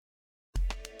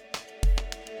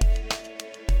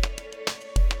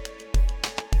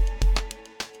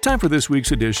Time for this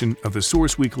week's edition of the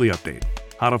Source Weekly Update.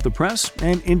 Hot off the press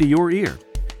and into your ear.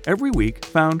 Every week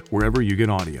found wherever you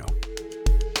get audio.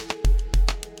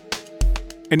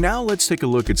 And now let's take a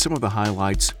look at some of the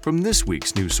highlights from this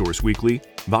week's News Source Weekly,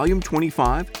 Volume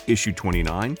 25, Issue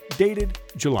 29, dated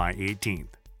July 18th.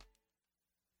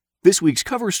 This week's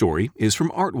cover story is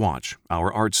from ArtWatch,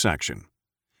 our arts section.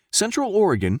 Central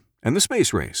Oregon and the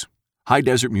Space Race. High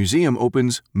Desert Museum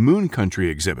opens Moon Country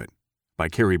exhibit by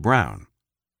Carrie Brown.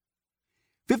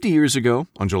 50 years ago,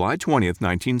 on July 20,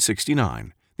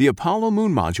 1969, the Apollo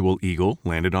moon module Eagle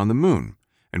landed on the moon,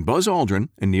 and Buzz Aldrin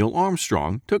and Neil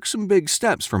Armstrong took some big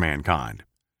steps for mankind.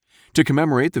 To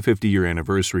commemorate the 50-year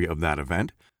anniversary of that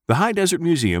event, the High Desert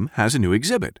Museum has a new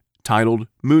exhibit titled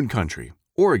Moon Country,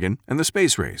 Oregon and the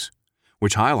Space Race,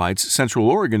 which highlights Central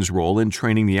Oregon's role in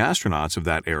training the astronauts of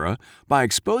that era by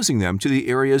exposing them to the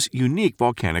area's unique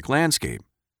volcanic landscape.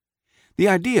 The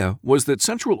idea was that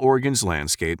Central Oregon's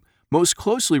landscape most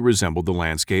closely resembled the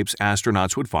landscapes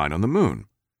astronauts would find on the moon.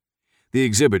 The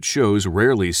exhibit shows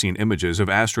rarely seen images of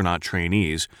astronaut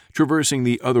trainees traversing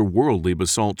the otherworldly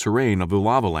basalt terrain of the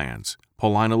lava lands,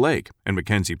 Paulina Lake, and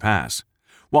Mackenzie Pass,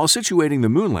 while situating the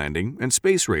moon landing and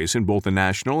space race in both a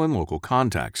national and local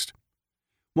context.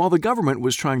 While the government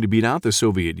was trying to beat out the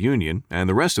Soviet Union and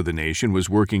the rest of the nation was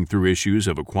working through issues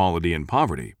of equality and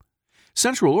poverty,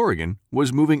 Central Oregon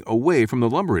was moving away from the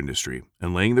lumber industry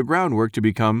and laying the groundwork to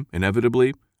become,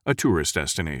 inevitably, a tourist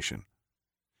destination.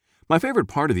 My favorite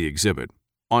part of the exhibit,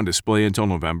 on display until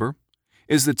November,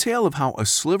 is the tale of how a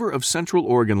sliver of Central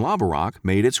Oregon lava rock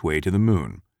made its way to the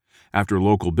moon, after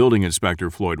local building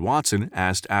inspector Floyd Watson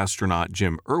asked astronaut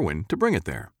Jim Irwin to bring it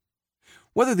there.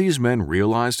 Whether these men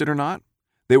realized it or not,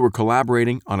 they were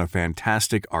collaborating on a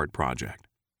fantastic art project.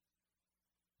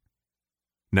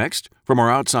 Next, from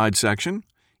our outside section,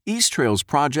 East Trails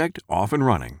Project off and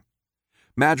running.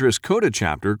 Madras CODA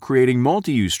chapter creating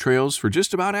multi-use trails for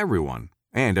just about everyone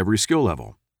and every skill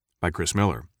level, by Chris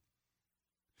Miller.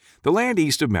 The land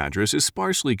east of Madras is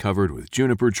sparsely covered with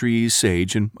juniper trees,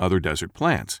 sage, and other desert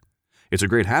plants. It's a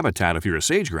great habitat if you're a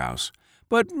sage grouse,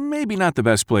 but maybe not the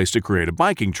best place to create a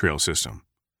biking trail system,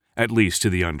 at least to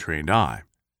the untrained eye.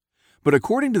 But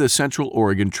according to the Central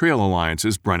Oregon Trail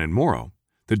Alliance's Brennan Morrow,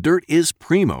 the dirt is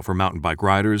primo for mountain bike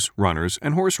riders, runners,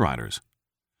 and horse riders.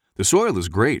 The soil is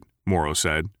great, Morrow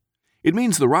said. It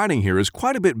means the riding here is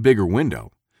quite a bit bigger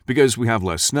window because we have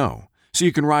less snow, so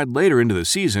you can ride later into the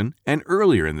season and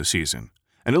earlier in the season,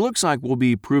 and it looks like we'll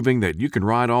be proving that you can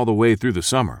ride all the way through the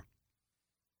summer.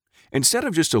 Instead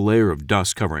of just a layer of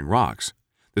dust covering rocks,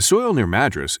 the soil near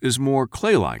Madras is more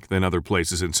clay-like than other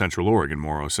places in Central Oregon,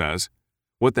 Morrow says.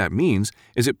 What that means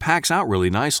is it packs out really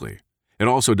nicely. It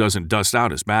also doesn't dust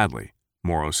out as badly,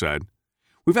 Morrow said.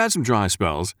 We've had some dry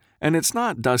spells, and it's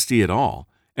not dusty at all,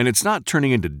 and it's not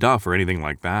turning into duff or anything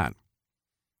like that.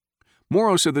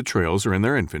 Morrow said the trails are in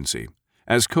their infancy,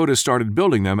 as CODA started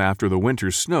building them after the winter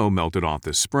snow melted off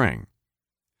this spring.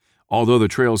 Although the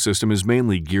trail system is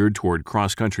mainly geared toward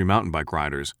cross-country mountain bike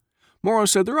riders, Morrow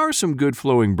said there are some good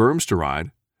flowing berms to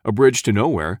ride, a bridge to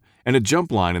nowhere, and a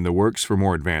jump line in the works for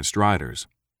more advanced riders.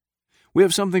 We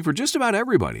have something for just about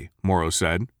everybody, Morrow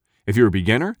said. If you're a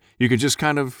beginner, you can just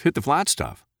kind of hit the flat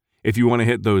stuff. If you want to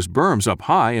hit those berms up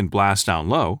high and blast down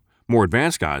low, more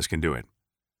advanced guys can do it.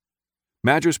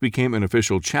 Madras became an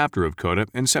official chapter of CODA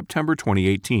in September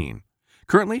 2018.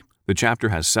 Currently, the chapter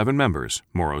has 7 members,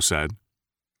 Morrow said.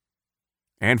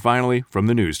 And finally, from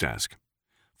the news desk.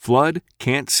 Flood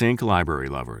can't sink library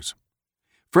lovers.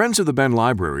 Friends of the Bend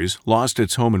Libraries lost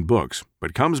its home and books,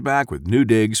 but comes back with new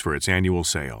digs for its annual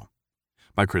sale.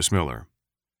 By Chris Miller.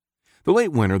 The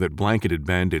late winter that blanketed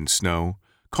Bend in snow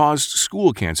caused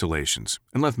school cancellations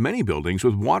and left many buildings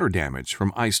with water damage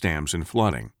from ice dams and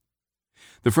flooding.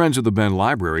 The Friends of the Bend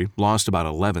Library lost about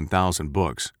 11,000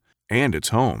 books and its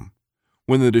home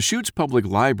when the Deschutes Public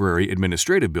Library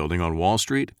Administrative Building on Wall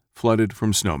Street flooded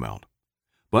from snowmelt.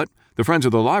 But the Friends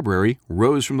of the Library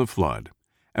rose from the flood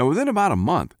and within about a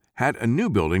month had a new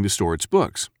building to store its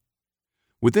books.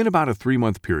 Within about a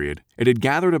 3-month period, it had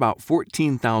gathered about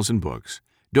 14,000 books,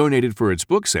 donated for its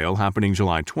book sale happening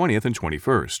July 20th and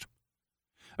 21st.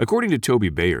 According to Toby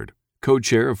Bayard,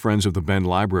 co-chair of Friends of the Bend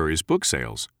Library's book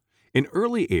sales, in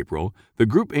early April, the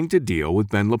group inked a deal with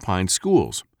Bend Lapine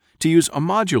Schools to use a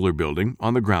modular building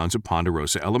on the grounds of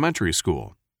Ponderosa Elementary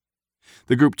School.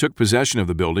 The group took possession of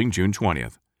the building June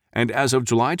 20th, and as of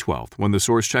July 12th, when the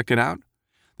source checked it out,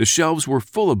 the shelves were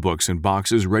full of books in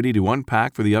boxes ready to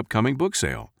unpack for the upcoming book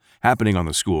sale, happening on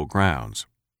the school grounds.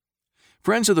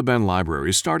 Friends of the Bend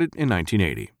Library started in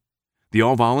 1980. The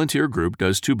all-volunteer group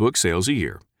does 2 book sales a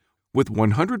year, with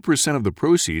 100% of the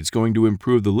proceeds going to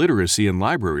improve the literacy and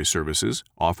library services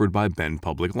offered by Bend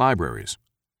Public Libraries.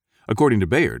 According to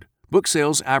Bayard, book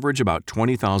sales average about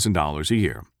 $20,000 a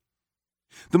year.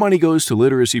 The money goes to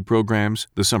literacy programs,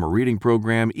 the summer reading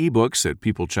program, ebooks that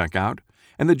people check out,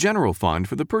 and the general fund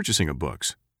for the purchasing of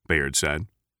books, Bayard said.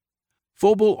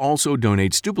 Froebel also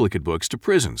donates duplicate books to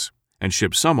prisons and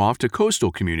ships some off to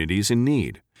coastal communities in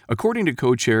need, according to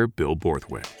co-chair Bill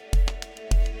Borthwick.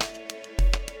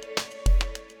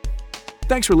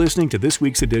 Thanks for listening to this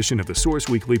week's edition of the Source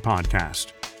Weekly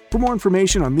podcast. For more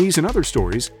information on these and other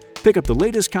stories, pick up the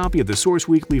latest copy of the Source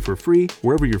Weekly for free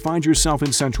wherever you find yourself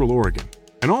in Central Oregon,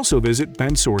 and also visit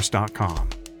bendsource.com.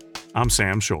 I'm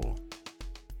Sam Scholl.